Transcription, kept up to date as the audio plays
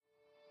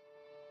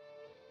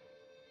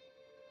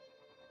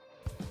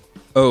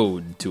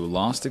Ode to a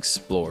Lost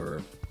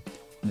Explorer.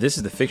 This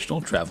is the fictional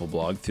travel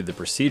blog through the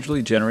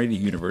procedurally generated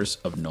universe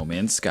of No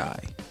Man's Sky.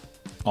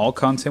 All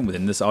content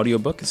within this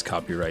audiobook is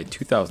copyright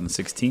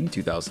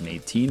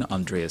 2016-2018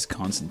 Andreas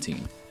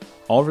Constantine.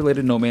 All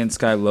related No Man's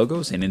Sky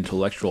logos and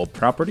intellectual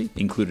property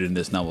included in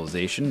this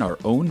novelization are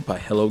owned by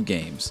Hello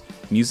Games.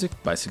 Music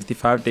by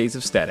 65 Days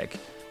of Static.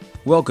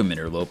 Welcome,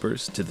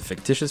 interlopers, to the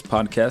fictitious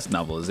podcast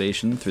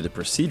novelization through the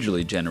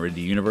procedurally generated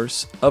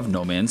universe of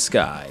No Man's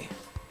Sky.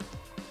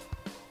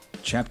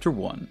 Chapter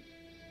 1.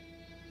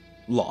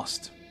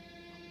 Lost.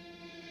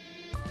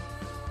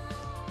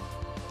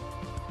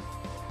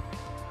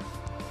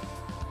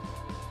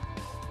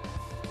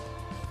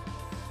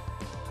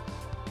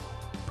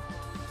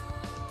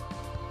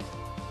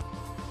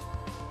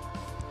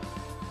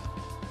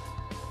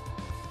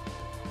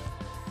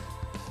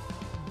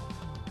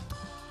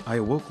 I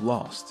awoke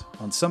lost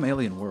on some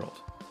alien world,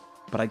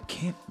 but I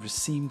can't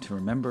seem to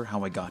remember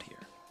how I got here.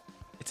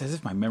 It's as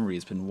if my memory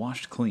has been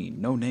washed clean,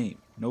 no name,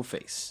 no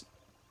face,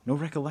 no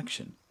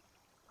recollection.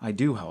 I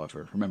do,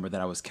 however, remember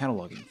that I was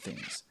cataloging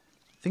things.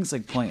 Things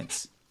like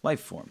plants, life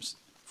forms,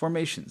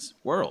 formations,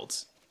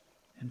 worlds.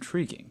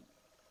 Intriguing.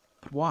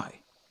 But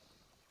why?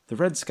 The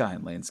red sky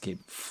and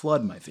landscape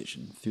flood my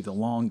vision through the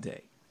long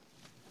day.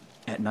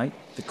 At night,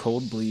 the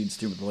cold bleeds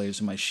through the layers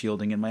of my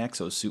shielding and my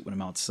exosuit when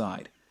I'm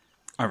outside.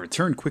 I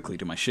return quickly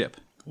to my ship.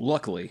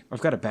 Luckily,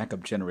 I've got a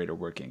backup generator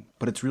working,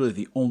 but it's really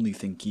the only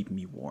thing keeping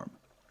me warm.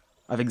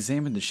 I've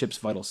examined the ship's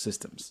vital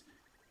systems,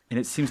 and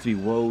it seems to be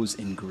woes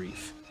and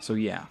grief. So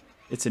yeah,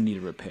 it's in need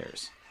of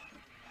repairs.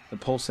 The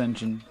pulse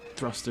engine,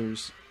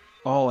 thrusters,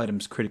 all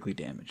items critically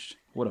damaged.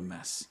 What a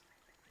mess.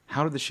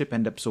 How did the ship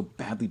end up so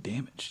badly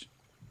damaged?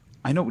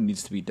 I know what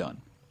needs to be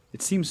done.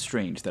 It seems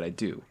strange that I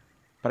do,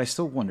 but I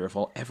still wonder if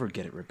I'll ever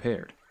get it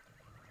repaired.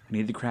 I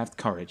need to craft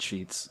cartridge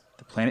sheets.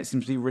 The planet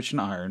seems to be rich in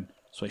iron,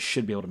 so I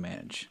should be able to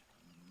manage.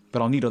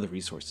 But I'll need other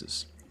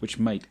resources, which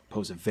might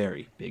pose a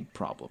very big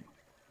problem.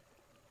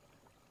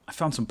 I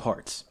found some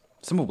parts,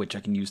 some of which I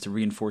can use to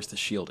reinforce the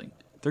shielding.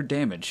 They're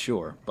damaged,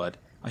 sure, but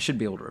I should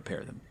be able to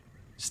repair them.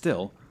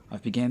 Still,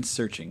 I've began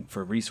searching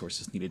for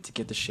resources needed to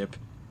get the ship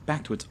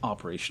back to its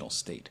operational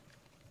state.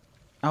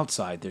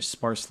 Outside, there's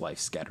sparse life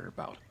scattered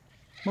about,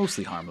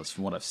 mostly harmless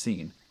from what I've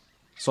seen,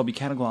 so I'll be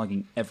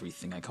cataloging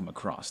everything I come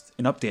across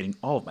and updating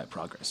all of my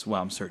progress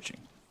while I'm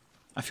searching.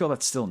 I feel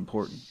that's still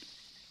important.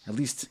 At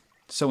least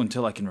so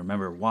until I can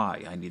remember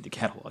why I need to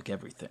catalog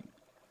everything.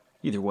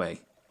 Either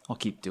way, I'll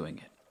keep doing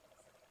it.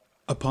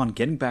 Upon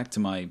getting back to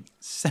my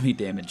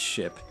semi-damaged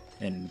ship,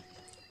 and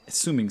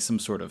assuming some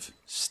sort of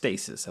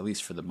stasis, at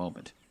least for the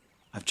moment,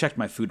 I've checked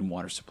my food and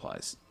water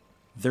supplies.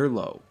 They're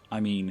low,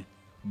 I mean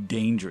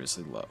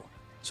dangerously low,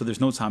 so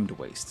there's no time to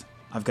waste.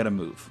 I've got to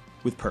move,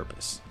 with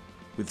purpose,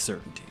 with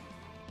certainty.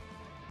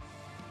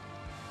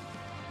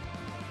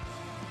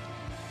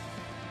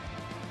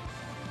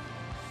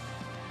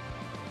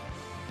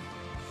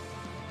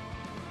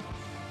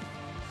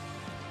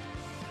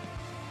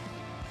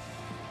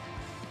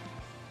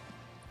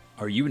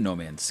 Are you a No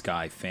Man's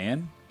Sky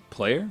fan,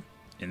 player,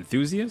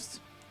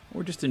 enthusiast,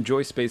 or just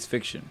enjoy space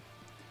fiction?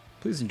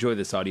 Please enjoy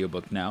this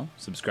audiobook now,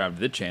 subscribe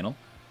to the channel,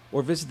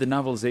 or visit the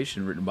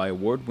novelization written by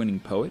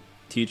award-winning poet,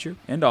 teacher,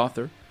 and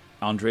author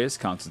Andreas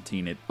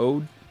Constantine at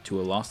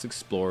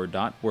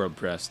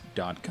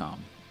ode-to-a-lost-explorer.wordpress.com.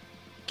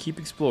 Keep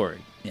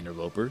exploring,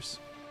 interlopers.